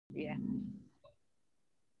Yeah.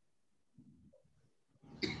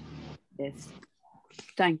 Yes.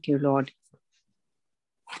 Thank you, Lord.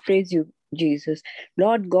 Praise you, Jesus.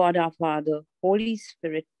 Lord God, our Father, Holy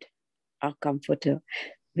Spirit, our Comforter,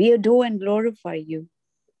 we adore and glorify you.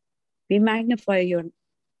 We magnify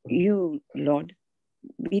you, Lord.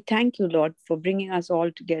 We thank you, Lord, for bringing us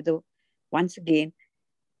all together once again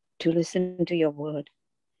to listen to your word.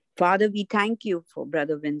 Father, we thank you for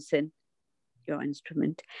Brother Vincent, your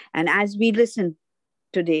instrument. And as we listen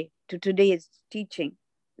today to today's teaching,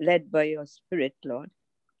 led by your Spirit, Lord,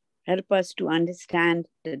 help us to understand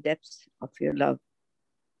the depths of your love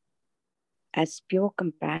as pure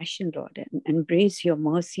compassion, Lord, and embrace your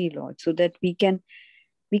mercy, Lord, so that we can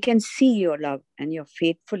see your love and your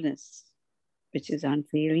faithfulness, which is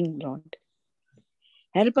unfailing, Lord.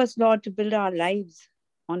 Help us, Lord, to build our lives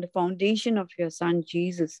on the foundation of your Son,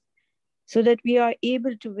 Jesus, so that we are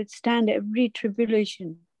able to withstand every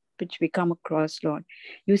tribulation which we come across, Lord.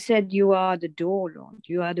 You said you are the door, Lord.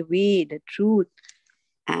 You are the way, the truth,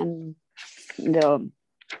 and the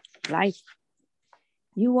life.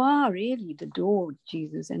 You are really the door,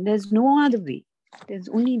 Jesus, and there's no other way. There's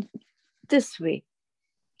only this way.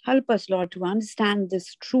 Help us, Lord, to understand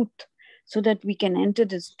this truth so that we can enter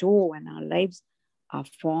this door and our lives are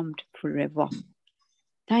formed forever.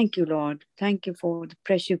 Thank you, Lord. Thank you for the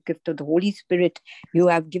precious gift of the Holy Spirit you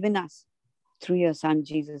have given us through your Son,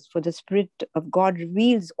 Jesus. For the Spirit of God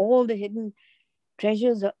reveals all the hidden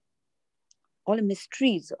treasures, all the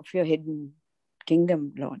mysteries of your hidden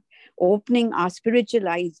kingdom, Lord, opening our spiritual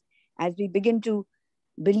eyes as we begin to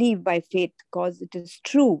believe by faith, because it is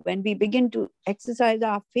true. When we begin to exercise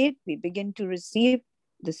our faith, we begin to receive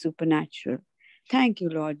the supernatural. Thank you,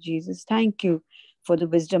 Lord Jesus. Thank you for the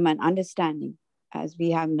wisdom and understanding as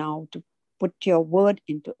we have now to put your word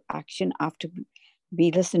into action after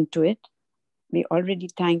we listen to it. We already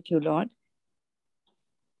thank you, Lord.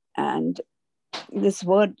 And this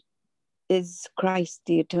word is Christ,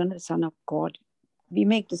 the eternal Son of God. We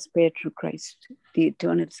make this prayer through Christ, the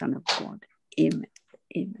eternal Son of God. Amen.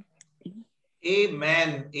 Amen.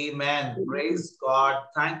 Amen. Amen. Praise God.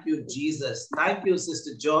 Thank you, Jesus. Thank you,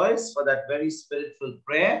 Sister Joyce, for that very spiritual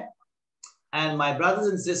prayer. And my brothers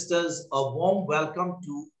and sisters, a warm welcome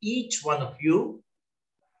to each one of you.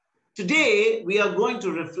 Today, we are going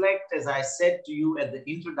to reflect, as I said to you at the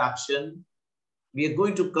introduction, we are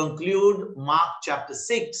going to conclude Mark chapter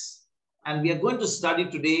 6, and we are going to study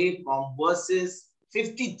today from verses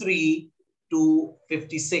 53 to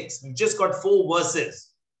 56. We just got 4 verses.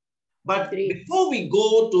 But before we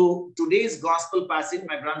go to today's gospel passage,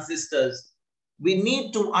 my brothers and sisters, we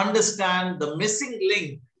need to understand the missing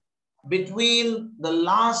link between the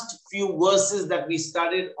last few verses that we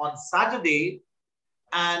studied on Saturday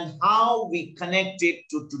and how we connect it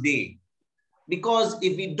to today. Because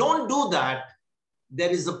if we don't do that, there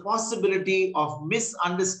is a possibility of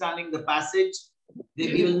misunderstanding the passage.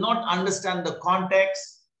 We will not understand the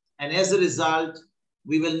context, and as a result,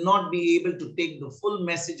 we will not be able to take the full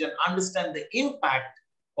message and understand the impact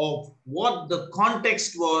of what the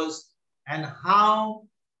context was and how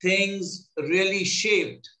things really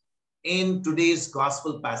shaped in today's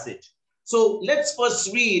gospel passage. So let's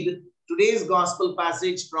first read today's gospel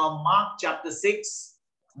passage from Mark chapter 6,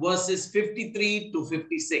 verses 53 to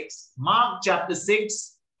 56. Mark chapter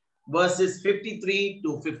 6, verses 53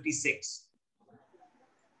 to 56.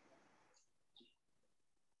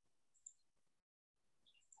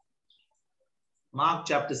 Mark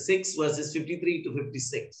chapter 6, verses 53 to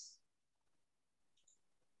 56.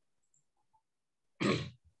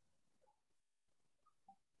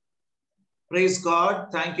 Praise God.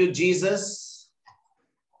 Thank you, Jesus.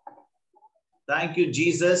 Thank you,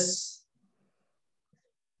 Jesus.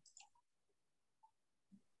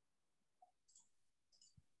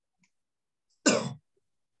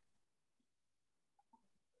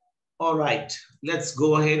 All right, let's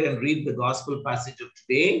go ahead and read the gospel passage of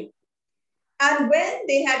today. And when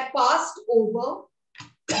they had passed over,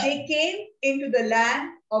 they came into the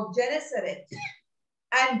land of Gennesaret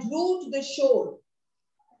and drew to the shore.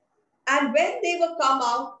 And when they were come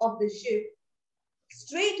out of the ship,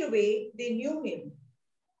 straightway they knew him,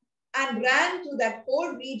 and ran to that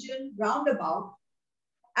whole region round about,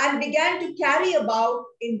 and began to carry about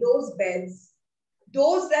in those beds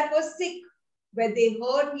those that were sick, where they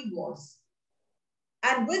heard he was.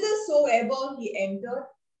 And whithersoever he entered,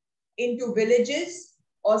 into villages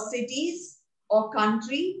or cities or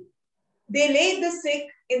country, they laid the sick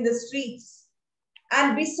in the streets,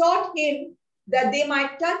 and besought him that they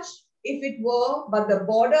might touch, if it were but the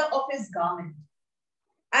border of his garment.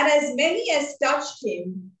 And as many as touched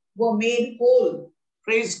him were made whole.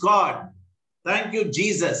 Praise God. Thank you,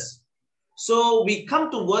 Jesus. So we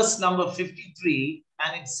come to verse number 53,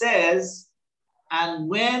 and it says, and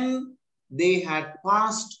when they had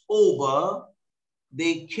passed over,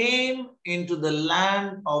 they came into the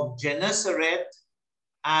land of Gennesaret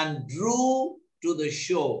and drew to the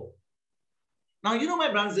shore. Now, you know,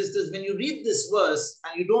 my brothers and sisters, when you read this verse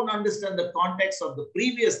and you don't understand the context of the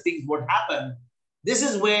previous things, what happened, this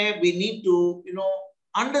is where we need to,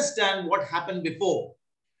 understand what happened before.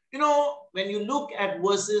 When you look at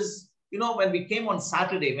verses, when we came on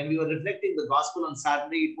Saturday, when we were reflecting the gospel on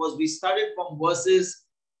Saturday, we started from verses,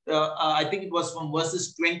 I think it was from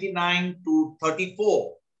verses 29 to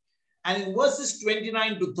 34. And in verses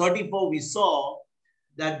 29 to 34, we saw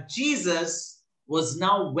that Jesus was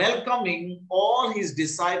now welcoming all his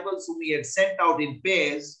disciples whom he had sent out in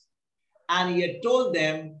pairs. And he had told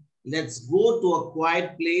them, let's go to a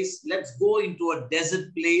quiet place. Let's go into a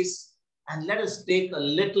desert place. And let us take a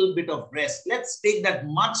little bit of rest. Let's take that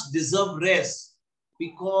much deserved rest,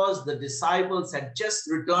 because the disciples had just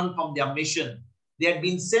returned from their mission. They had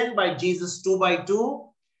been sent by Jesus 2 by 2,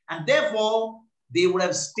 and therefore they would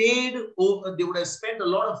have stayed over. They would have spent a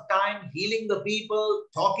lot of time healing the people,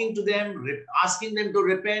 talking to them, asking them to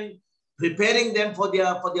repent, preparing them for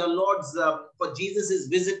their Lord's for Jesus's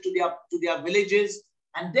visit to their villages.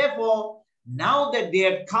 And therefore, now that they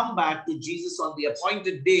had come back to Jesus on the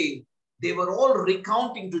appointed day, they were all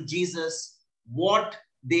recounting to Jesus what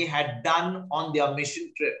they had done on their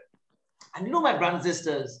mission trip. And my brothers and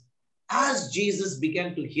sisters, as Jesus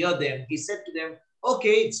began to hear them, he said to them,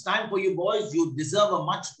 okay, it's time for you boys. You deserve a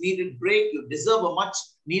much needed break. You deserve a much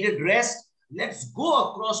needed rest. Let's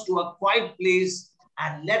go across to a quiet place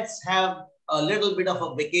and let's have a little bit of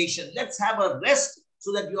a vacation. Let's have a rest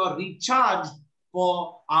so that you are recharged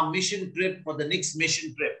for our mission trip, for the next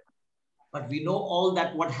mission trip. But we know all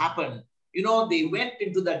that what happened. They went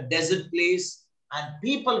into that desert place and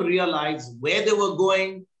people realized where they were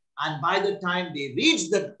going. And by the time they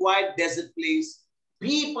reached that quiet desert place,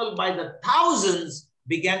 people by the thousands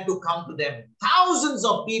began to come to them. Thousands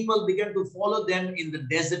of people began to follow them in the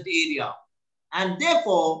desert area. And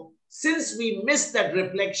therefore, since we missed that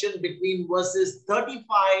reflection between verses 35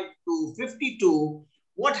 to 52,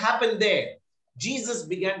 what happened there? Jesus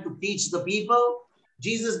began to teach the people.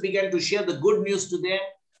 Jesus began to share the good news to them.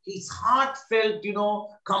 His heart felt,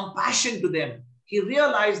 compassion to them. He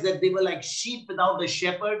realized that they were like sheep without a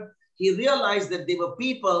shepherd. He realized that they were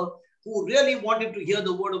people who really wanted to hear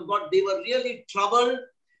the word of God. They were really troubled.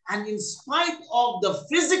 And in spite of the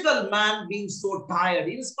physical man being so tired,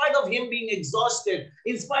 in spite of him being exhausted,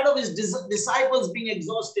 in spite of his disciples being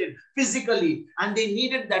exhausted physically, and they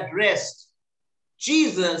needed that rest,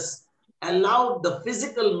 Jesus allowed the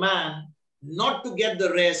physical man not to get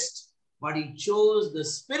the rest, but he chose the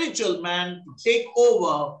spiritual man to take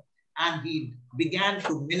over, and he began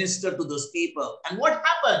to minister to those people. And what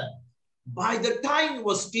happened? By the time he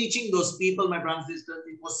was teaching those people, my brothers and sisters,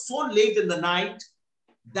 it was so late in the night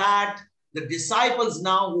that the disciples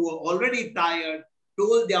now, who were already tired,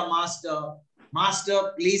 told their master,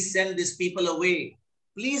 Master, please send these people away.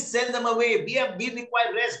 Please send them away. We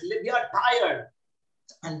require rest. We are tired.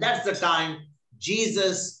 And that's the time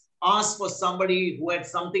Jesus asked for somebody who had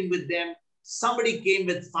something with them. Somebody came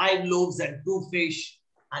with 5 loaves and 2 fish,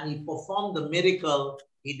 and he performed the miracle.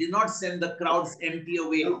 He did not send the crowds empty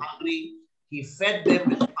away, hungry. He fed them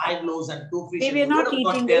with 5 loaves and 2 fish. They were not the Word of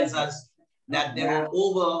God eating tells this. us that there were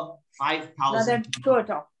over 5,000 people.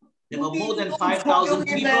 There were more than 5,000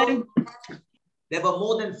 people. There were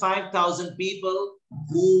more than 5,000 people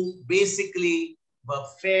who basically were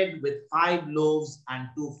fed with 5 loaves and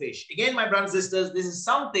 2 fish. Again, my brothers and sisters, this is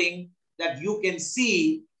something that you can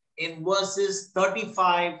see in verses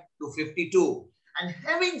 35 to 52. And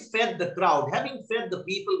having fed the crowd, having fed the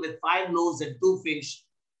people with 5 loaves and 2 fish,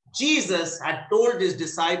 Jesus had told his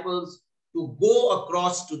disciples to go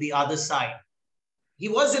across to the other side. He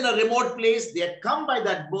was in a remote place. They had come by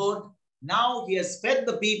that boat. Now he has fed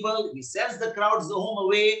the people. He sends the crowds home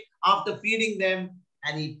away after feeding them.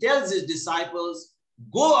 And he tells his disciples,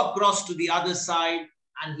 go across to the other side.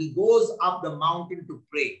 And he goes up the mountain to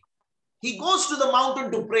pray. He goes to the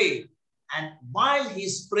mountain to pray. And while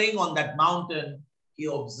he's praying on that mountain, he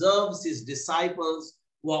observes his disciples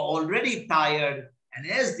who are already tired. And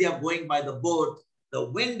as they are going by the boat, the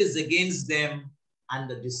wind is against them. And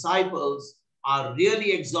the disciples are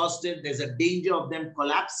really exhausted. There's a danger of them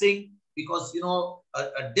collapsing because,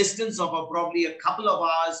 a distance of probably a couple of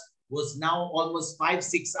hours was now almost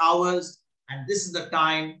 5-6 hours. And this is the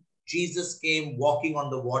time Jesus came walking on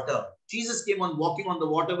the water. Jesus came on walking on the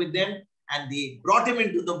water with them, and they brought him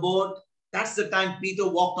into the boat. That's the time Peter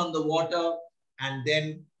walked on the water, and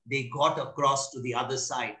then they got across to the other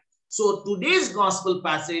side. So today's gospel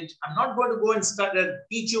passage, I'm not going to go and start and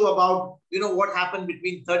teach you about, what happened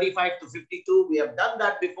between 35 to 52. We have done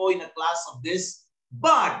that before in a class of this.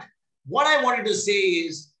 But what I wanted to say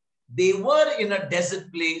is they were in a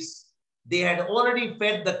desert place. They had already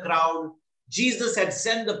fed the crowd. Jesus had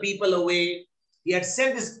sent the people away. He had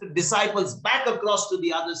sent his disciples back across to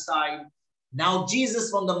the other side. Now Jesus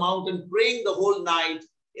from the mountain, praying the whole night,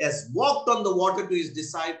 has walked on the water to his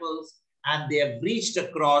disciples, and they have reached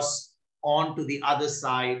across onto the other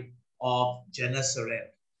side of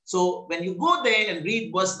Gennesaret. So when you go there and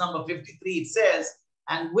read verse number 53, it says,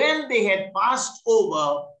 and when they had passed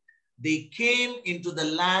over, they came into the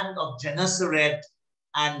land of Gennesaret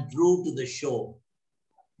and drew to the shore.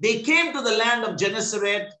 They came to the land of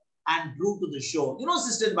Gennesaret and drew to the shore.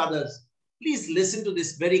 Sisters and brothers, please listen to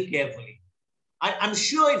this very carefully. I'm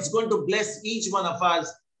sure it's going to bless each one of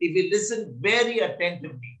us if we listen very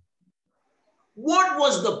attentively. What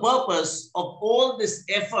was the purpose of all this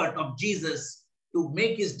effort of Jesus to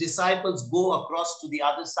make his disciples go across to the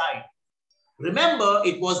other side? Remember,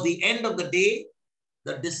 it was the end of the day.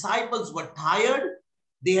 The disciples were tired.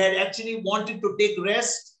 They had actually wanted to take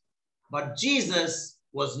rest, but Jesus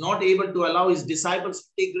was not able to allow his disciples to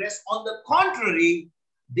take rest. On the contrary,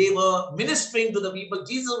 they were ministering to the people.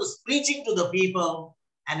 Jesus was preaching to the people.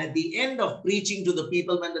 And at the end of preaching to the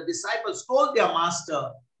people, when the disciples told their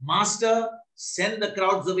master, Master, send the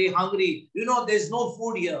crowds away hungry. There's no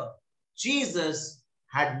food here. Jesus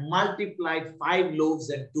had multiplied 5 loaves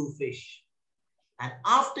and 2 fish. And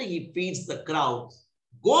after he feeds the crowds,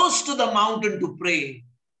 goes to the mountain to pray,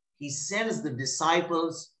 he sends the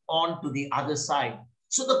disciples on to the other side.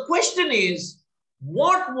 So the question is,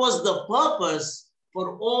 what was the purpose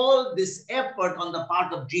for all this effort on the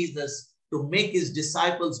part of Jesus to make his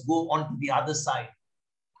disciples go on to the other side?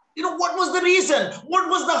 What was the reason? What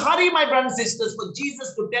was the hurry, my brothers and sisters, for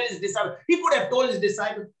Jesus to tell his disciples? He could have told his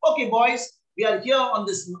disciples, okay, boys, we are here on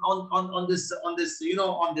this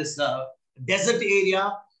desert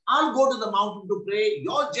area. I'll go to the mountain to pray.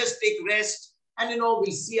 Y'all just take rest, and we'll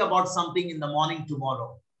see about something in the morning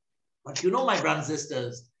tomorrow. But my brothers and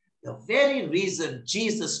sisters, the very reason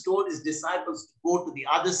Jesus told his disciples to go to the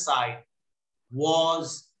other side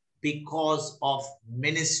was because of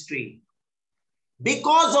ministry.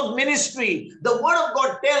 Because of ministry. The word of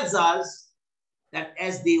God tells us that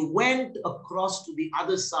as they went across to the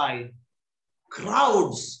other side,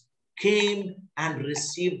 crowds came and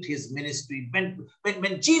received his ministry.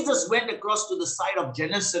 When Jesus went across to the side of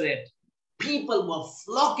Gennesaret, people were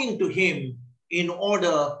flocking to him in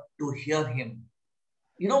order to hear him.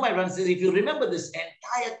 My brothers, if you remember this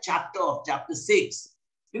entire chapter of chapter 6,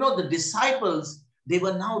 the disciples, they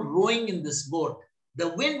were now rowing in this boat. The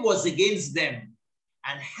wind was against them.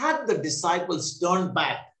 And had the disciples turned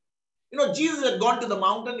back, Jesus had gone to the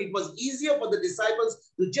mountain. It was easier for the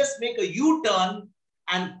disciples to just make a U-turn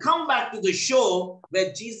and come back to the shore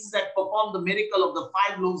where Jesus had performed the miracle of the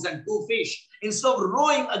 5 loaves and 2 fish, instead of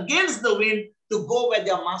rowing against the wind to go where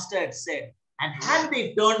their master had said. And had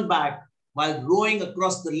they turned back while rowing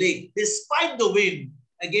across the lake, despite the wind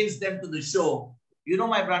against them to the shore,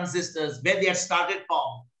 my brothers and sisters, where they had started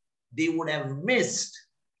from, they would have missed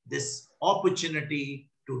this opportunity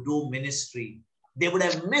to do ministry. They would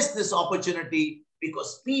have missed this opportunity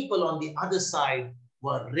because people on the other side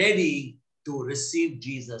were ready to receive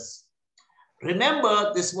Jesus.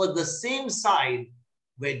 Remember, this was the same side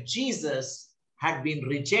where Jesus had been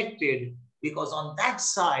rejected, because on that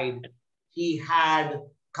side, he had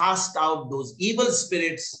cast out those evil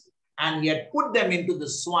spirits and he had put them into the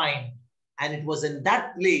swine. And it was in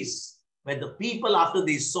that place where the people, after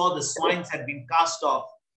they saw the swines had been cast off,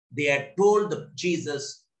 they had told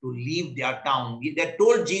Jesus to leave their town. They had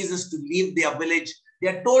told Jesus to leave their village.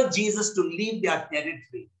 They had told Jesus to leave their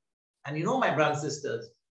territory. And my brothers and sisters,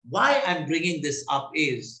 why I'm bringing this up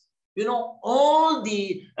is, all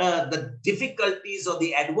the difficulties or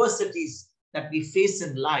the adversities that we face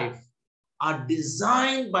in life are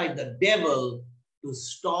designed by the devil to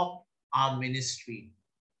stop our ministry.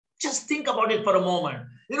 Just think about it for a moment.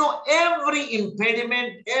 Every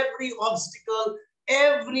impediment, every obstacle,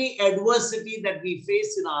 every adversity that we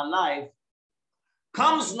face in our life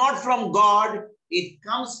comes not from God. It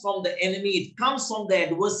comes from the enemy. It comes from the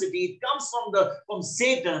adversity. It comes from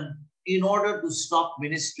Satan in order to stop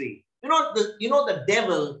ministry. The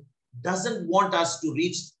devil doesn't want us to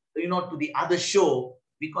reach, to the other shore,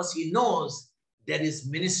 because he knows there is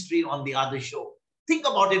ministry on the other shore. Think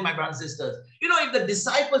about it, my brothers and sisters. If the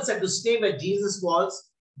disciples had to stay where Jesus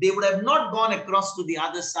was, they would have not gone across to the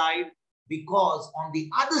other side, because on the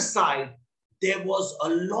other side, there was a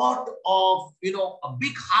lot of, a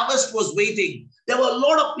big harvest was waiting. There were a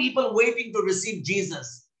lot of people waiting to receive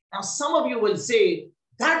Jesus. Now, some of you will say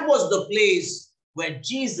that was the place where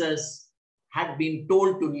Jesus had been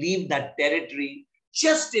told to leave that territory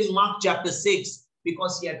just in Mark chapter 6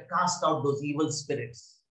 because he had cast out those evil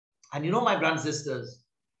spirits. And my brothers and sisters,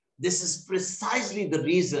 this is precisely the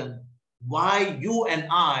reason why you and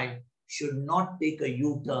I should not take a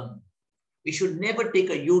U-turn. We should never take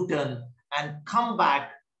a U-turn and come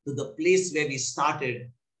back to the place where we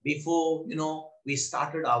started before, we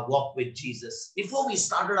started our walk with Jesus. Before we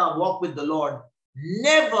started our walk with the Lord,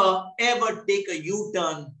 never ever take a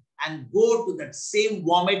U-turn and go to that same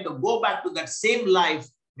vomit or go back to that same life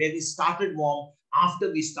where we started warm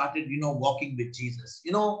after we started, walking with Jesus.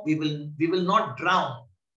 We will not drown.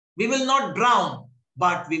 We will not drown,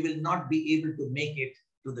 but we will not be able to make it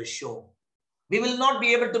to the shore. We will not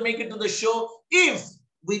be able to make it to the shore if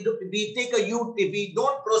we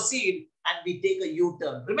don't proceed and we take a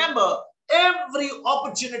U-turn. Remember, every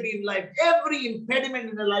opportunity in life, every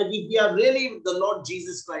impediment in our life, if we are really with the Lord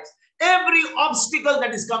Jesus Christ, every obstacle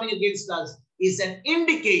that is coming against us is an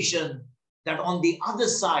indication that on the other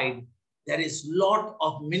side, there is a lot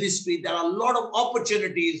of ministry, there are a lot of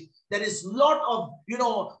opportunities, there is a lot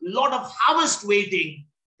of harvest waiting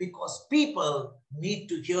because people need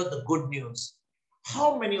to hear the good news.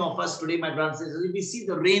 How many of us today, my brothers and sisters, if we see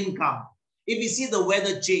the rain come, if we see the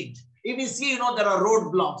weather change, if we see, there are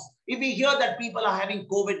roadblocks, if we hear that people are having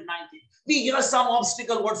COVID-19, we hear some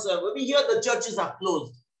obstacle whatsoever, we hear the churches are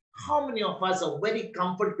closed, how many of us are very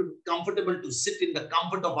comfortable to sit in the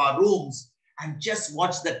comfort of our rooms and just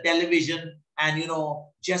watch the television and,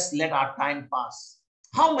 just let our time pass?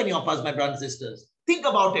 How many of us, my brothers and sisters, think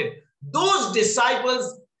about it. Those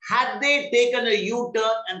disciples, had they taken a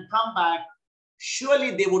U-turn and come back,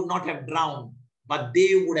 surely they would not have drowned, but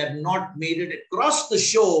they would have not made it across the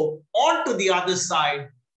shore onto the other side.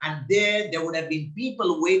 And there would have been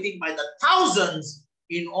people waiting by the thousands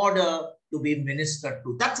in order to be ministered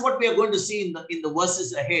to. That's what we are going to see in the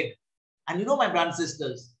verses ahead. And my brothers and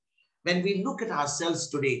sisters, when we look at ourselves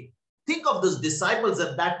today, think of those disciples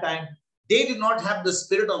at that time. They did not have the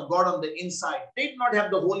Spirit of God on the inside. They did not have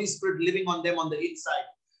the Holy Spirit living on them on the inside.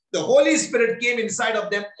 The Holy Spirit came inside of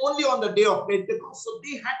them only on the day of Pentecost. So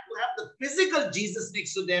they had to have the physical Jesus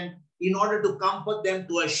next to them in order to comfort them,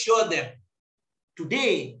 to assure them.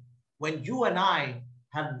 Today, when you and I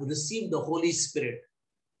have received the Holy Spirit,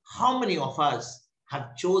 how many of us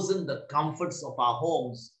have chosen the comforts of our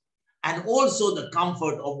homes and also the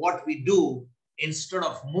comfort of what we do instead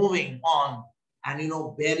of moving on and,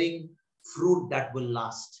 bearing fruit that will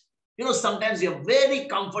last? Sometimes we are very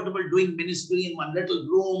comfortable doing ministry in one little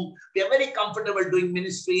room. We are very comfortable doing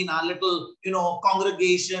ministry in our little,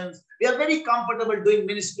 congregations. We are very comfortable doing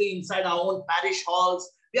ministry inside our own parish halls.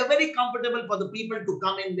 We are very comfortable for the people to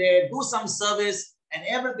come in there, do some service, and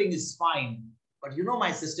everything is fine. But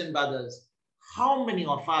my sisters and brothers, how many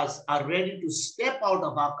of us are ready to step out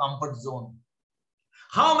of our comfort zone?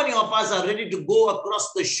 How many of us are ready to go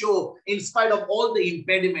across the shore in spite of all the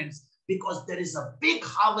impediments? Because there is a big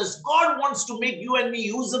harvest. God wants to make you and me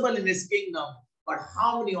usable in his kingdom. But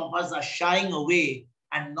how many of us are shying away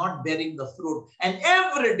and not bearing the fruit? And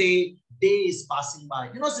every day is passing by.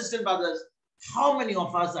 Sisters and brothers, how many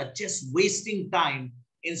of us are just wasting time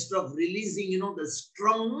instead of releasing, this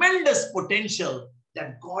tremendous potential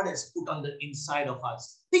that God has put on the inside of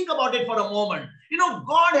us? Think about it for a moment.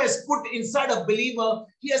 God has put inside a believer,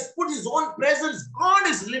 he has put his own presence. God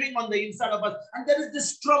is living on the inside of us. And there is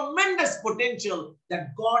this tremendous potential that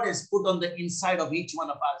God has put on the inside of each one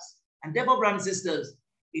of us. And therefore, brothers and sisters,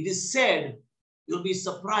 it is said, you'll be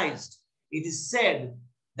surprised. It is said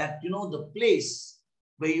that, the place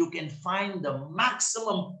where you can find the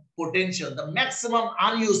maximum potential, the maximum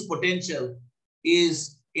unused potential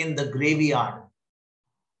is in the graveyard.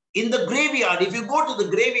 In the graveyard, if you go to the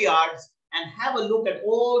graveyards and have a look at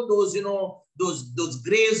all those, those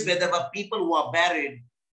graves where there were people who are buried,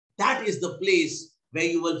 that is the place where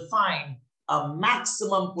you will find a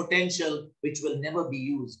maximum potential which will never be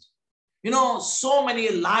used. So many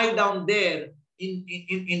lie down there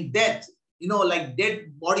in death, like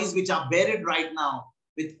dead bodies which are buried right now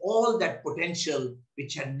with all that potential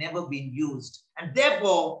which had never been used. And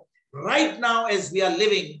therefore, right now as we are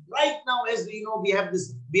living, right now as we have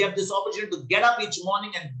this opportunity to get up each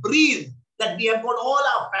morning and breathe, that we have got all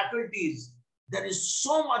our faculties. There is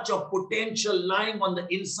so much of potential lying on the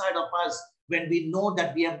inside of us when we know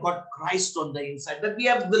that we have got Christ on the inside, that we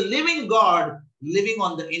have the living God living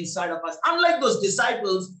on the inside of us. Unlike those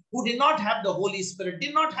disciples who did not have the Holy Spirit,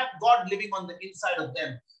 did not have God living on the inside of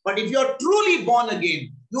them. But if you're truly born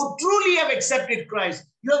again, you truly have accepted Christ,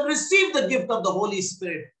 you have received the gift of the Holy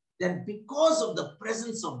Spirit, then because of the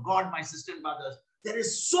presence of God, my sisters and brothers, there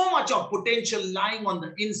is so much of potential lying on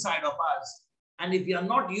the inside of us. And if we are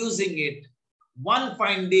not using it, one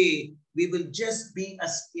fine day, we will just be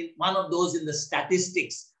one of those in the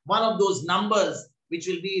statistics, one of those numbers which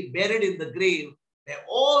will be buried in the grave, where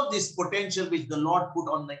all this potential which the Lord put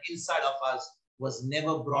on the inside of us was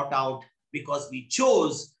never brought out because we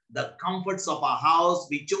chose the comforts of our house,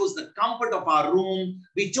 we chose the comfort of our room,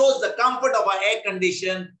 we chose the comfort of our air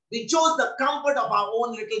condition, we chose the comfort of our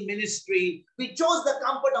own little ministry, we chose the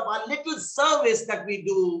comfort of our little service that we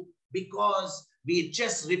do because we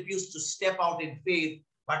just refused to step out in faith,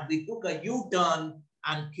 but we took a U-turn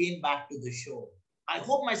and came back to the shore. I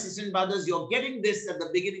hope, my sisters and brothers, you're getting this at the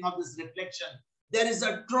beginning of this reflection. There is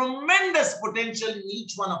a tremendous potential in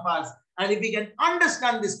each one of us. And if we can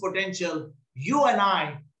understand this potential, you and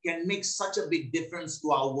I can make such a big difference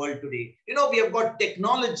to our world today. You know, we have got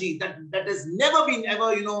technology that has never been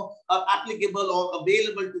ever, applicable or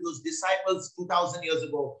available to those disciples 2,000 years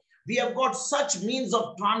ago. We have got such means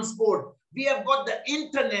of transport. We have got the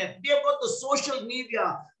internet. We have got the social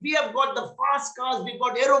media. We have got the fast cars. We've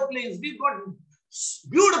got aeroplanes. We've got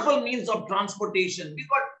beautiful means of transportation. We've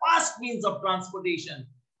got fast means of transportation.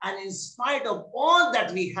 And in spite of all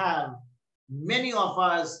that we have, many of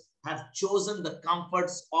us have chosen the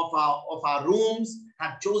comforts of our rooms,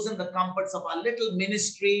 have chosen the comforts of our little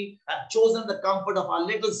ministry, have chosen the comfort of our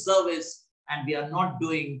little service, and we are not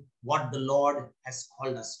doing what the Lord has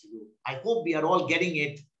called us to do. I hope we are all getting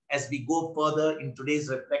it as we go further in today's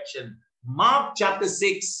reflection. Mark chapter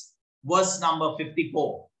 6, verse number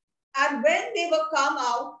 54. And when they were come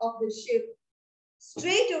out of the ship,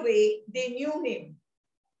 straightway they knew him.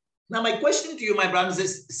 Now my question to you, my brothers and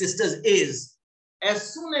sisters, is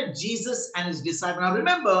as soon as Jesus and his disciples, now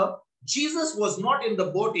remember, Jesus was not in the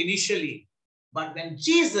boat initially, but when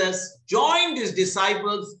Jesus joined his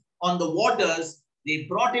disciples on the waters, they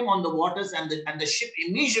brought him on the waters, and the ship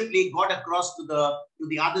immediately got across to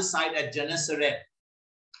the other side at Gennesaret.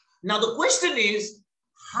 Now the question is,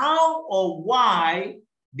 how or why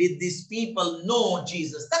did these people know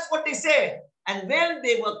Jesus? That's what they say. And when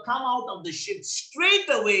they were come out of the ship, straight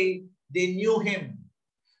away they knew him.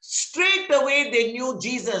 Straight away they knew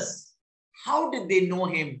Jesus. How did they know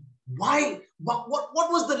him? Why? What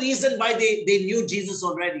was the reason why they knew Jesus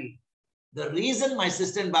already? The reason, my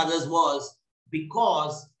sisters and brothers, was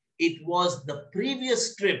because it was the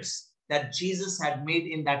previous trips that Jesus had made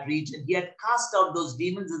in that region. He had cast out those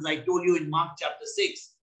demons, as I told you in Mark chapter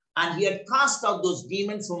 6. And he had cast out those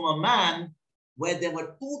demons from a man where there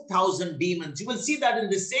were 2,000 demons. You will see that in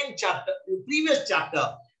the same chapter, the previous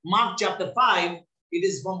chapter, Mark chapter 5. It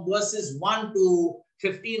is from verses 1 to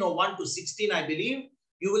 15 or 1 to 16, I believe.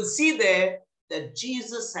 You will see there that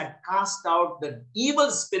Jesus had cast out the evil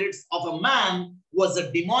spirits of a man who was a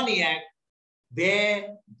demoniac,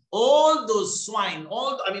 where all those swine,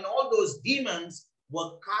 all those demons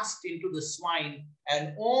were cast into the swine,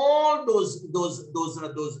 and all those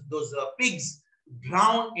pigs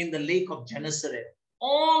drowned in the lake of Gennesaret.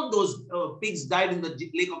 All those pigs died in the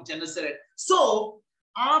lake of Gennesaret. So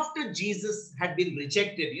after Jesus had been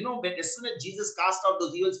rejected, as soon as Jesus cast out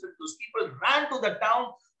those evil spirits, those people ran to the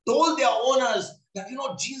town, told their owners that,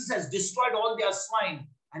 Jesus has destroyed all their swine.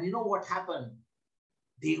 And you know what happened?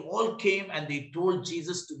 They all came and they told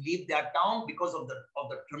Jesus to leave their town because of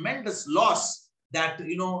the tremendous loss that,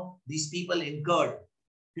 these people incurred.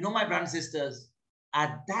 My brothers and sisters,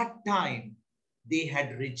 at that time, they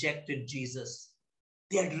had rejected Jesus.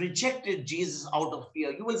 They had rejected Jesus out of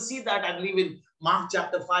fear. You will see that, I believe, in Mark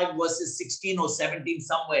chapter 5, verses 16 or 17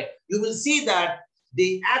 somewhere. You will see that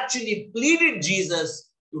they actually pleaded Jesus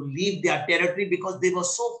to leave their territory because they were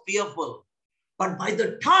so fearful. But by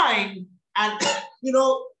the time, and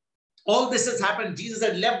all this has happened, Jesus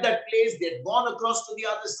had left that place. They had gone across to the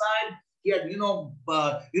other side. He had,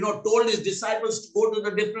 told his disciples to go to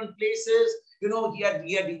the different places. He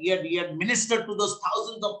had ministered to those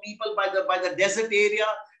thousands of people by the desert area,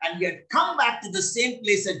 and he had come back to the same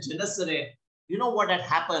place at Gennesaret. You know what had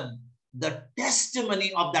happened? The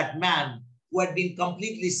testimony of that man who had been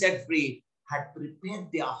completely set free had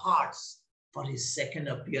prepared their hearts for his second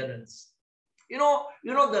appearance.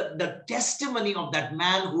 The testimony of that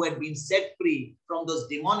man who had been set free from those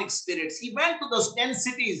demonic spirits. He went to those 10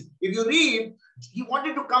 cities. If you read, he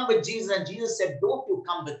wanted to come with Jesus, and Jesus said, "Don't you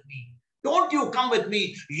come with me. Don't you come with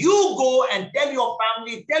me. You go and tell your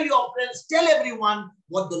family, tell your friends, tell everyone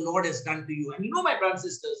what the Lord has done to you." And my brothers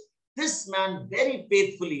and sisters, this man very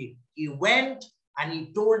faithfully, he went and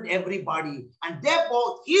he told everybody. And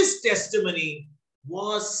therefore, his testimony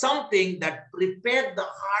was something that prepared the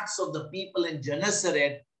hearts of the people in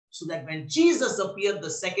Gennesaret, so that when Jesus appeared the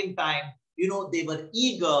second time, they were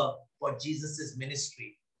eager for Jesus'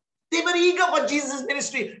 ministry. They were eager for Jesus'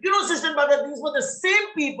 ministry. Sister and brother, these were the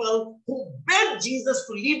same people who begged Jesus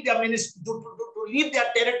to leave their ministry, to leave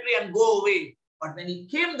their territory and go away. But when he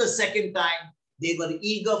came the second time, they were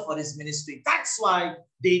eager for his ministry. That's why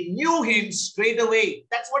they knew him straight away.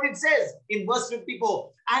 That's what it says in verse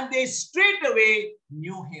 54. And they straight away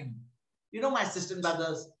knew him. My sister and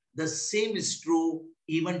brothers, the same is true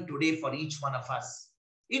even today for each one of us.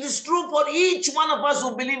 It is true for each one of us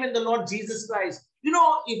who believe in the Lord Jesus Christ.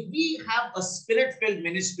 If we have a spirit-filled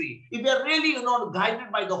ministry, if we are really,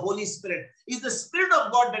 guided by the Holy Spirit, it's the Spirit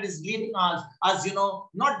of God that is leading us,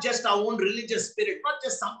 not just our own religious spirit, not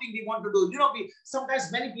just something we want to do.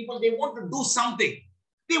 Sometimes many people, they want to do something.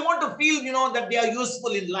 They want to feel, that they are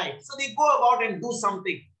useful in life. So they go about and do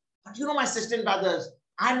something. But my sister and brothers,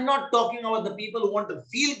 I'm not talking about the people who want to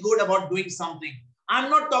feel good about doing something. I'm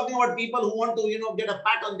not talking about people who want to, get a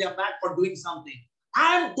pat on their back for doing something.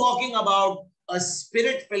 I'm talking about a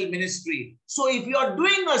spirit-filled ministry. So if you are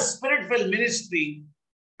doing a spirit-filled ministry,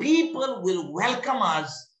 people will welcome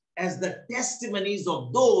us as the testimonies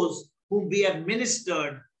of those whom we have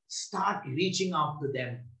ministered start reaching out to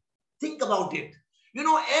them. Think about it.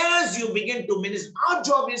 As you begin to minister, our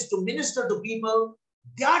job is to minister to people.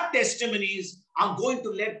 Their testimonies are going to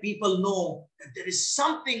let people know that there is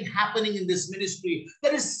something happening in this ministry.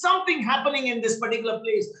 There is something happening in this particular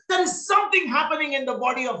place. There is something happening in the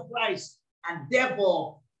body of Christ. And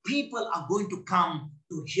therefore, people are going to come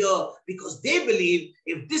to hear, because they believe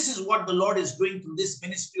if this is what the Lord is doing through this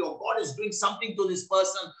ministry, or God is doing something to this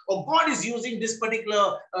person, or God is using this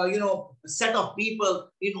particular, set of people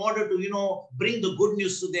in order to, bring the good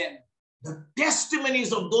news to them. The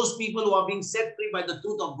testimonies of those people who are being set free by the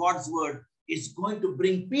truth of God's word is going to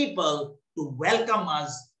bring people to welcome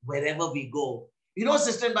us wherever we go.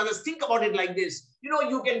 Sister and brothers, think about it like this.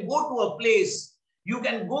 You can go to a place, you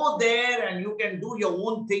can go there and you can do your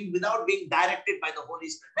own thing without being directed by the Holy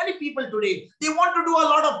Spirit. Many people today, they want to do a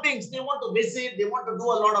lot of things. They want to visit, they want to do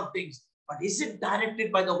a lot of things. But is it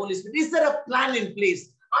directed by the Holy Spirit? Is there a plan in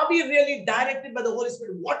place? Are we really directed by the Holy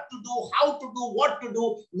Spirit? What to do, how to do, what to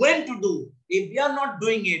do, when to do? If we are not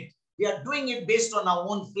doing it, we are doing it based on our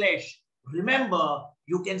own flesh. Remember,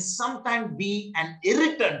 you can sometimes be an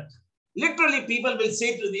irritant. Literally, people will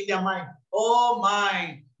say to their mind, oh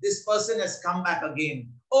my, this person has come back again.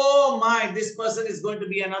 Oh my, this person is going to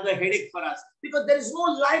be another headache for us. Because there is no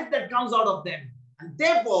life that comes out of them. And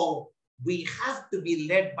therefore, we have to be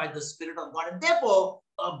led by the Spirit of God. And therefore,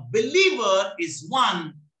 a believer is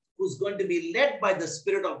one who's going to be led by the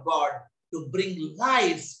Spirit of God to bring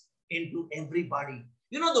life into everybody.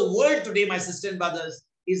 The world today, my sisters and brothers,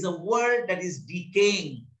 is a world that is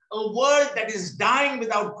decaying, a world that is dying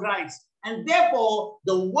without Christ. And therefore,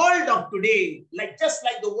 the world of today, just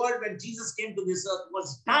like the world when Jesus came to this earth,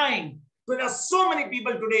 was dying. There are so many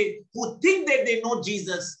people today who think that they know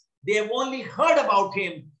Jesus. They have only heard about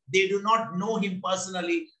him. They do not know him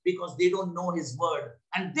personally because they don't know his word.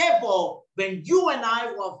 And therefore, when you and I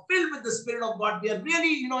are filled with the Spirit of God, we are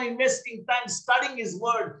really, investing time studying his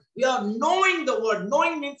word. We are knowing the word.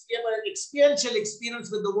 Knowing means we have an experiential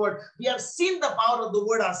experience with the word. We have seen the power of the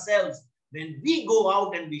word ourselves. When we go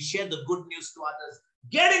out and we share the good news to others,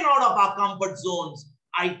 getting out of our comfort zones,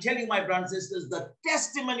 I tell you, my brothers and sisters, the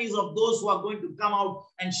testimonies of those who are going to come out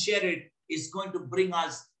and share it is going to bring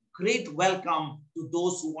us great welcome to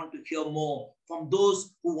those who want to hear more, from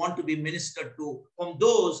those who want to be ministered to, from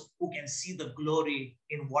those who can see the glory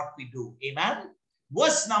in what we do. Amen.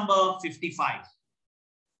 Verse number 55.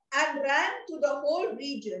 And ran to the whole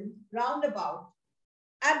region round about,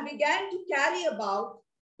 and began to carry about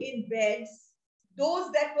in beds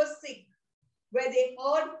those that were sick, where they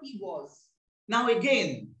heard he was. Now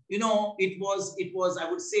again, it was,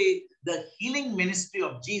 I would say, the healing ministry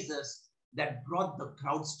of Jesus that brought the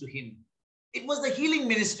crowds to him. It was the healing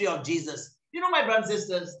ministry of Jesus. My brothers and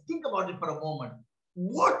sisters, think about it for a moment.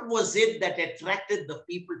 What was it that attracted the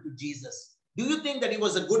people to Jesus? Do you think that he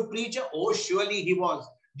was a good preacher? Oh, surely he was.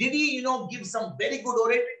 Did he, give some very good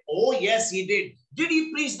oratory? Oh, yes, he did. Did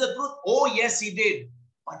he preach the truth? Oh, yes, he did.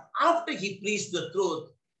 But after he preached the truth,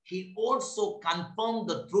 he also confirmed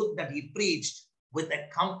the truth that he preached with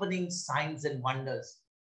accompanying signs and wonders.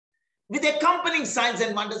 With accompanying signs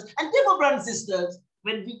and wonders. And therefore, brothers and sisters,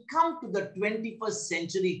 when we come to the 21st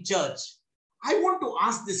century church, I want to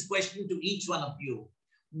ask this question to each one of you.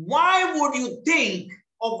 Why would you think,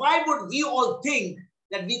 or why would we all think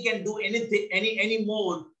that we can do anything, any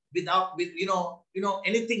more without,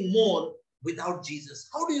 anything more without Jesus?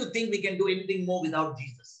 How do you think we can do anything more without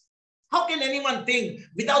Jesus? How can anyone think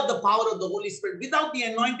without the power of the Holy Spirit, without the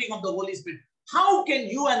anointing of the Holy Spirit? How can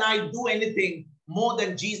you and I do anything more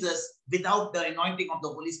than Jesus without the anointing of the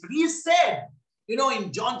Holy Spirit? He said,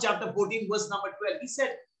 in John chapter 14, verse number 12, he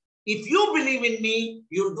said, if you believe in me,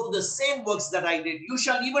 you'll do the same works that I did. You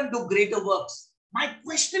shall even do greater works. My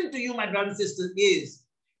question to you, my brothers and sisters, is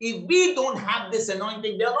if we don't have this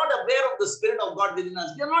anointing, we are not aware of the Spirit of God within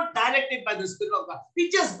us. We are not directed by the Spirit of God. We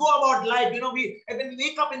just go about life. When we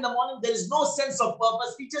wake up in the morning, there is no sense of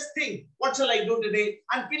purpose. We just think, what shall I do today?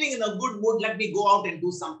 I'm feeling in a good mood. Let me go out and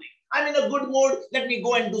do something. I'm in a good mood. Let me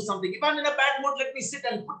go and do something. If I'm in a bad mood, let me sit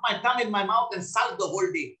and put my thumb in my mouth and sulk the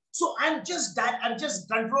whole day. So I'm just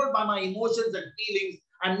controlled by my emotions and feelings.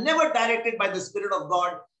 I'm never directed by the Spirit of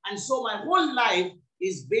God. And so my whole life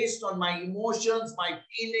is based on my emotions, my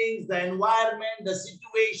feelings, the environment, the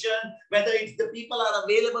situation, whether it's the people are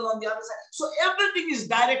available on the other side. So everything is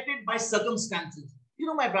directed by circumstances.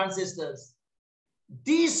 My brothers and sisters,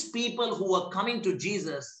 these people who were coming to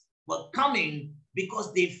Jesus were coming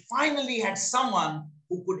because they finally had someone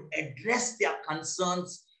who could address their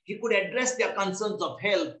concerns. He could address their concerns of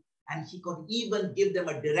health, and he could even give them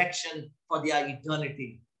a direction for their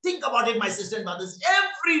eternity. Think about it, my sisters and brothers.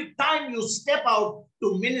 Every time you step out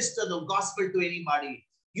to minister the gospel to anybody,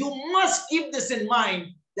 you must keep this in mind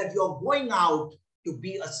that you're going out to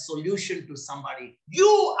be a solution to somebody.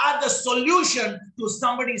 You are the solution to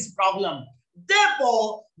somebody's problem.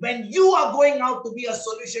 Therefore, when you are going out to be a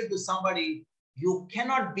solution to somebody, you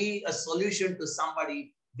cannot be a solution to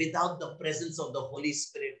somebody without the presence of the Holy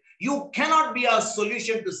Spirit. You cannot be a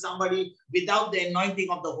solution to somebody without the anointing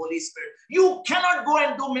of the Holy Spirit. You cannot go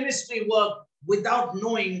and do ministry work without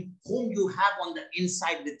knowing whom you have on the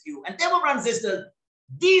inside with you. And therefore, brothers and sisters,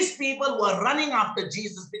 these people were running after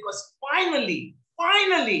Jesus because finally,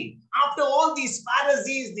 after all these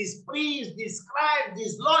Pharisees, these priests, these scribes,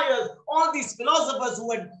 these lawyers, all these philosophers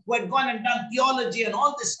who had gone and done theology and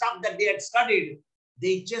all this stuff that they had studied,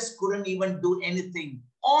 they just couldn't even do anything.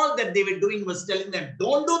 All that they were doing was telling them,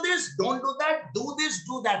 don't do this, don't do that, do this,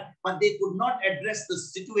 do that. But they could not address the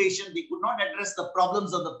situation. They could not address the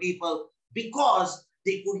problems of the people because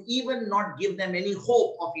they could even not give them any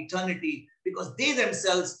hope of eternity because they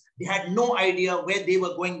themselves, they had no idea where they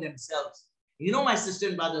were going themselves. My sisters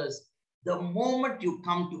and brothers, the moment you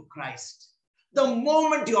come to Christ, the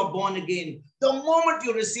moment you are born again, the moment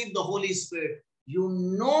you receive the Holy Spirit, you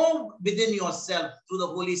know within yourself through the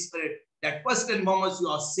Holy Spirit that first and foremost you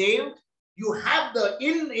are saved. You have the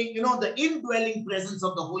indwelling presence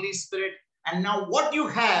of the Holy Spirit. And now what you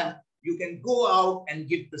have, you can go out and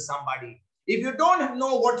give to somebody. If you don't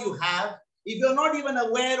know what you have, if you're not even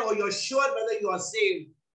aware or you're sure whether you are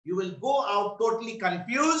saved, you will go out totally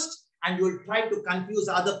confused and you will try to confuse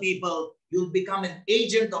other people. You'll become an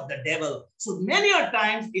agent of the devil. So many a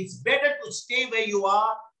times it's better to stay where you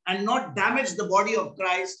are and not damage the body of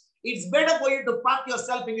Christ. It's better for you to park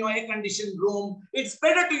yourself in your air-conditioned room. It's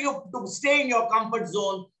better to you to stay in your comfort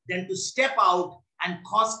zone than to step out and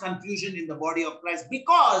cause confusion in the body of Christ.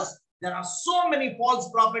 Because there are so many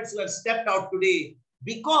false prophets who have stepped out today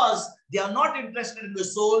because they are not interested in the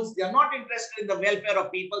souls. They are not interested in the welfare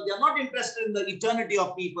of people. They are not interested in the eternity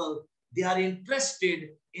of people. They are interested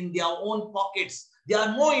in their own pockets. They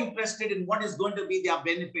are more interested in what is going to be their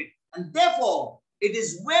benefit. And therefore, it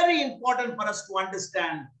is very important for us to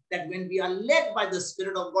understand that when we are led by the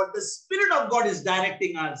Spirit of God, the Spirit of God is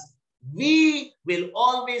directing us. We will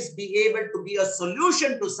always be able to be a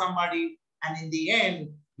solution to somebody. And in the end,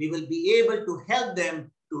 we will be able to help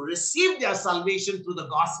them to receive their salvation through the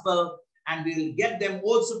gospel. And we will get them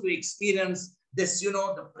also to experience this,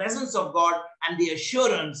 the presence of God and the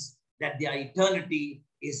assurance that their eternity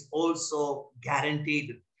is also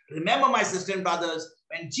guaranteed. Remember, my sisters and brothers,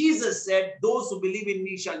 when Jesus said, those who believe in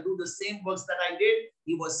me shall do the same works that I did,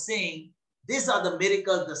 he was saying, these are the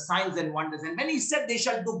miracles, the signs and wonders. And when he said they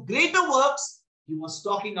shall do greater works, he was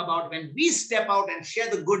talking about when we step out and share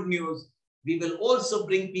the good news, we will also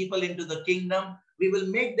bring people into the kingdom. We will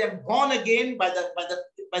make them born again by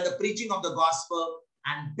the preaching of the gospel.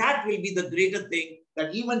 And that will be the greater thing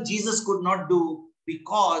that even Jesus could not do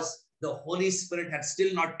because the Holy Spirit had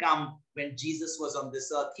still not come when Jesus was on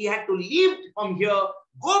this earth. He had to leave from here,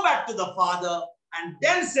 go back to the Father, and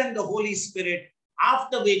then send the Holy Spirit,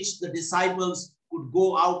 after which the disciples could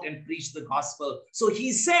go out and preach the gospel. So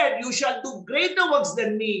he said, you shall do greater works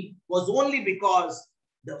than me, was only because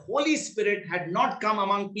the Holy Spirit had not come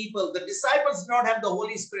among people. The disciples did not have the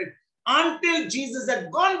Holy Spirit until Jesus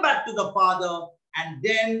had gone back to the Father. And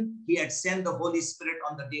then he had sent the Holy Spirit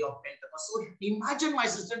on the day of Pentecost. So imagine, my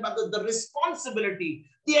sister and brother, the responsibility,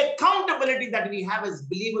 the accountability that we have as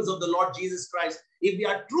believers of the Lord Jesus Christ. If we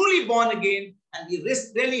are truly born again and we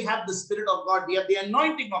really have the Spirit of God, we have the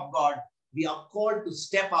anointing of God, we are called to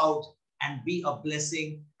step out and be a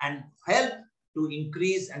blessing and help to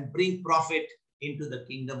increase and bring profit into the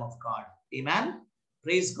kingdom of God. Amen.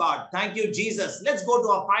 Praise God. Thank you, Jesus. Let's go to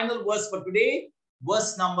our final verse for today,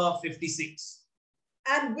 verse number 56.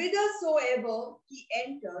 And whithersoever he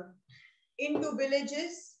entered, into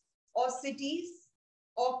villages or cities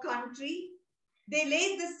or country, they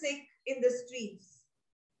laid the sick in the streets,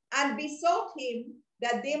 and besought him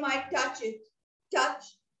that they might touch, if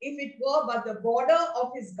it were but the border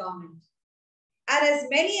of his garment. And as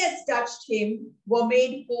many as touched him were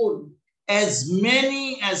made whole. As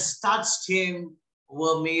many as touched him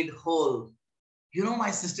were made whole. You know,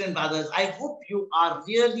 my sister and brothers, I hope you are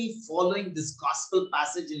really following this gospel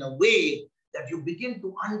passage in a way that you begin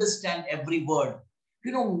to understand every word.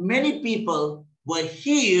 You know, many people were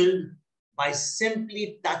healed by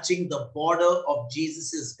simply touching the border of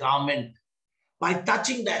Jesus's garment. By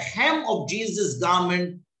touching the hem of Jesus'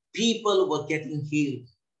 garment, people were getting healed.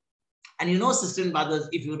 And you know, sister and brothers,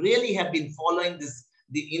 if you really have been following this,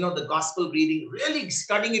 the gospel reading, really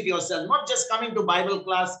studying it yourself, not just coming to Bible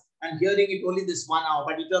class and hearing it only this 1 hour,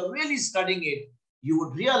 but if you're really studying it, you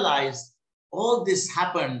would realize all this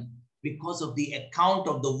happened because of the account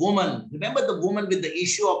of the woman. Remember the woman with the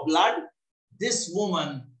issue of blood? This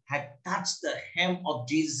woman had touched the hem of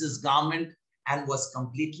Jesus' garment and was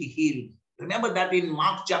completely healed. Remember that in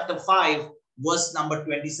Mark chapter 5, verse number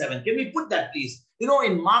 27. Can we put that, please? You know,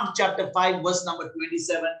 in Mark chapter 5, verse number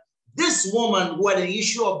 27, this woman who had an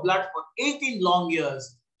issue of blood for 18 long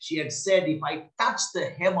years, she had said, if I touch the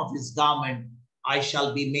hem of his garment, I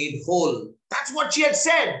shall be made whole. That's what she had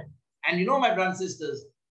said. And you know, my brothers and sisters,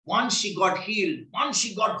 once she got healed, once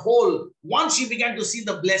she got whole, once she began to see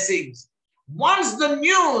the blessings, once the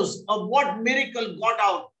news of what miracle got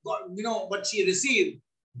out, what she received,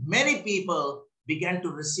 many people began to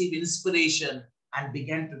receive inspiration and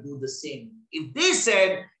began to do the same. If they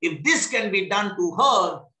said, if this can be done to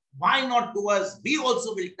her, why not to us? We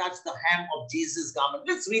also will touch the hem of Jesus' garment.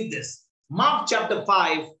 Let's read this. Mark chapter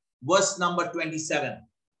 5, verse number 27.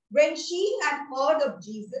 When she had heard of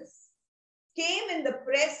Jesus, came in the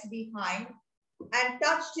press behind and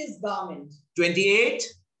touched his garment. 28.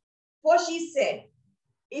 For she said,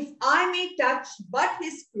 if I may touch but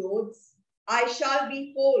his clothes, I shall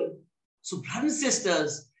be whole. So, brothers and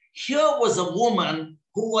sisters, here was a woman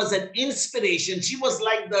who was an inspiration. She was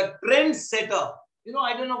like the trendsetter. You know,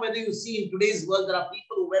 I don't know whether you see in today's world, there are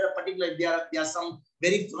people who wear a particular, there are some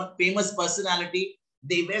very famous personality.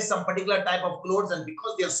 They wear some particular type of clothes, and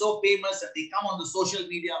because they are so famous and they come on the social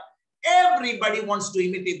media, everybody wants to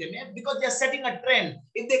imitate them because they are setting a trend.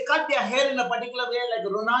 If they cut their hair in a particular way, like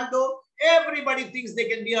Ronaldo, everybody thinks they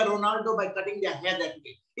can be a Ronaldo by cutting their hair that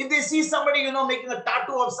way. If they see somebody, making a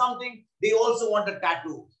tattoo of something, they also want a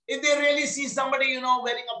tattoo. If they really see somebody, wearing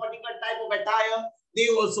a particular type of attire, they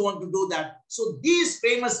also want to do that. So these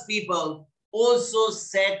famous people also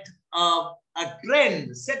set a trend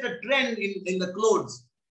in the clothes.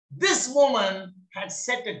 This woman had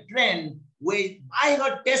set a trend where by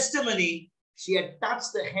her testimony, she had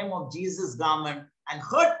touched the hem of Jesus' garment, and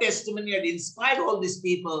her testimony had inspired all these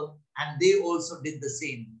people, and they also did the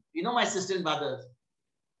same. You know, my sisters and brothers,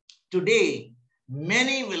 today,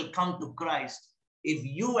 many will come to Christ if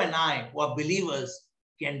you and I, who are believers,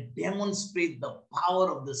 can demonstrate the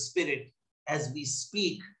power of the Spirit as we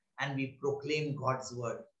speak and we proclaim God's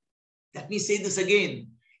word. Let me say this again.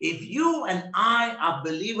 If you and I are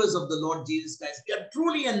believers of the Lord Jesus Christ, we are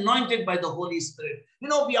truly anointed by the Holy Spirit. We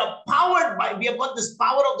have got this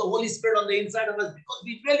power of the Holy Spirit on the inside of us because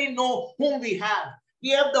we really know whom we have. We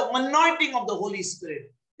have the anointing of the Holy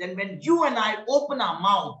Spirit. Then when you and I open our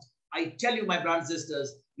mouth, I tell you, my brothers and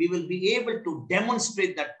sisters, we will be able to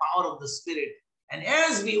demonstrate that power of the Spirit. And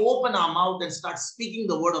as we open our mouth and start speaking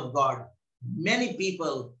the word of God, many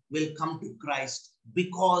people will come to Christ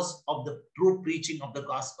because of the true preaching of the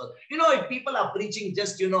gospel. If people are preaching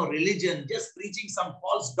just, religion, just preaching some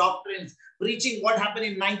false doctrines, preaching what happened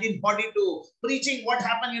in 1942, preaching what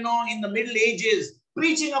happened, in the Middle Ages,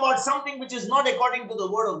 preaching about something which is not according to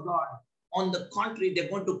the word of God. On the contrary, they're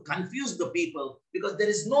going to confuse the people because there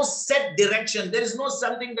is no set direction. There is no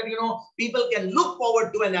something that, people can look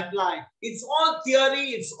forward to and apply. It's all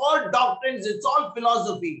theory. It's all doctrines. It's all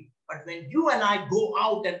philosophy. But when you and I go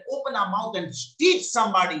out and open our mouth and teach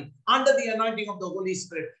somebody under the anointing of the Holy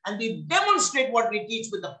Spirit, and we demonstrate what we teach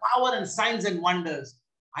with the power and signs and wonders,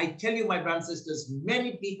 I tell you, my brothers and sisters,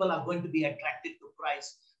 many people are going to be attracted to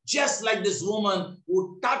Christ. Just like this woman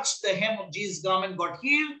who touched the hem of Jesus' garment, got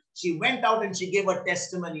healed. She went out and she gave a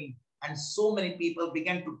testimony. And so many people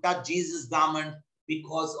began to touch Jesus' garment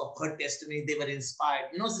because of her testimony. They were inspired.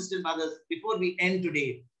 You know, sisters and brothers, before we end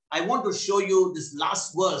today, I want to show you this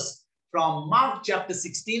last verse from Mark chapter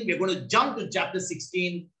 16. We're going to jump to chapter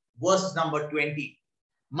 16, verse number 20.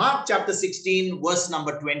 Mark chapter 16, verse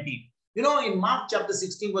number 20. You know, in Mark chapter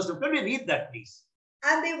 16, verse 20, can we read that, please?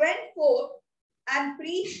 And they went forth and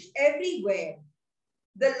preached everywhere,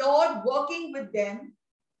 the Lord working with them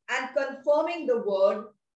and confirming the word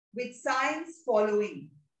with signs following.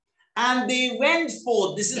 And they went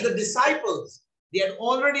forth. This is the disciples. They had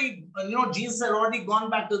already, Jesus had already gone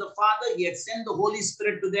back to the Father. He had sent the Holy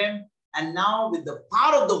Spirit to them. And now with the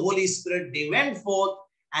power of the Holy Spirit, they went forth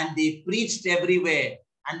and they preached everywhere.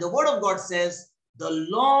 And the word of God says, the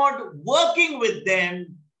Lord working with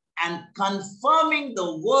them and confirming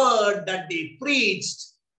the word that they preached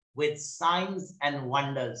with signs and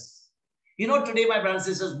wonders. You know, today, my brothers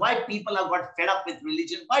and sisters, why people have got fed up with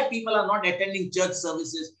religion, why people are not attending church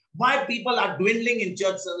services, why people are dwindling in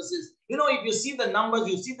church services. You know, if you see the numbers,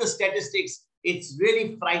 you see the statistics, it's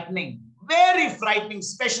really frightening. Very frightening,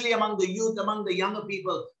 especially among the youth, among the younger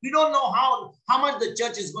people. We don't know how much the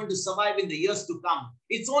church is going to survive in the years to come.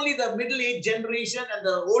 It's only the middle-aged generation and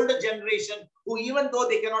the older generation who, even though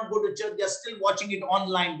they cannot go to church, they're still watching it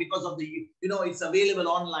online because of the, it's available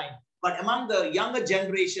online. But among the younger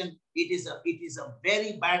generation, it is a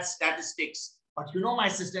very bad statistics. But you know, my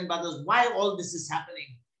sisters and brothers, why all this is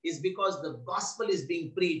happening is because the gospel is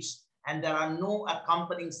being preached and there are no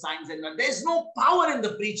accompanying signs and there's no power in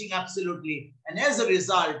the preaching, absolutely. And as a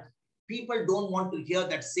result, people don't want to hear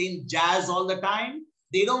that same jazz all the time.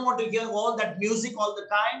 They don't want to hear all that music all the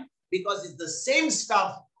time because it's the same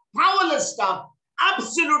stuff, powerless stuff,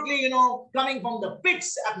 absolutely, coming from the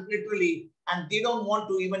pits, literally, and they don't want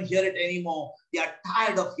to even hear it anymore. They are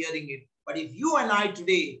tired of hearing it. But if you and I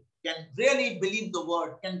today can really believe the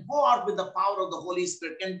word, can go out with the power of the Holy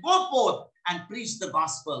Spirit, can go forth and preach the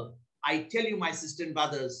gospel, I tell you, my sisters and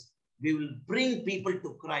brothers, we will bring people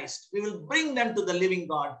to Christ. We will bring them to the living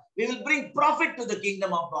God. We will bring profit to the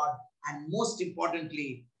kingdom of God. And most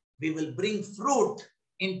importantly, we will bring fruit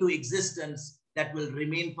into existence that will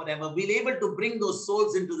remain forever. We'll be able to bring those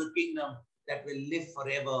souls into the kingdom that will live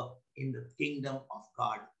forever in the kingdom of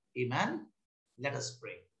God. Amen. Let us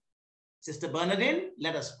pray. Sister Bernadine,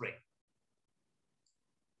 let us pray.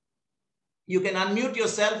 You can unmute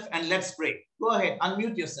yourself and let's pray. Go ahead,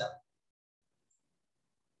 unmute yourself.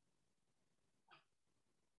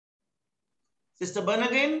 Sister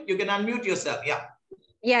Bernadine, you can unmute yourself. Yeah.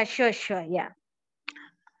 Yeah, sure. Yeah.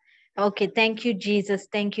 Okay. Thank you, Jesus.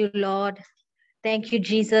 Thank you, Lord. Thank you,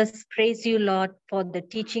 Jesus. Praise you, Lord, for the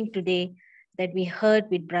teaching today that we heard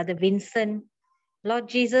with Brother Vincent. Lord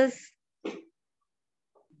Jesus,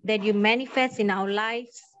 that you manifest in our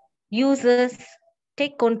lives, use us,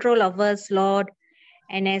 take control of us, Lord.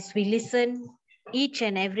 And as we listen each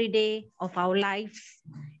and every day of our lives,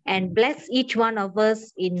 and bless each one of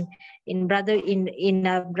us in Brother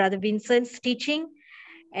Vincent's teaching,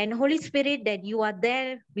 and Holy Spirit, that you are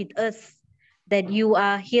there with us, that you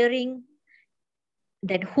are hearing,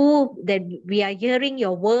 that we are hearing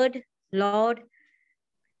your word, Lord,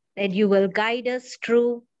 that you will guide us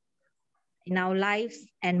through in our lives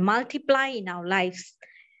and multiply in our lives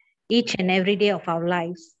each and every day of our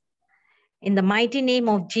lives. In the mighty name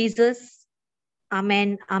of Jesus,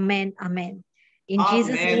 amen, amen, amen. In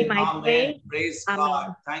Jesus' name I pray. Praise amen.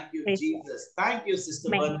 God. Thank you, Praise Jesus. God. Thank you, Sister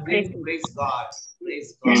Amen. Bernadine. Praise God.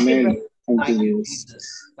 Praise God. Thank you, Thank you,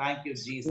 Jesus. Thank you, Jesus.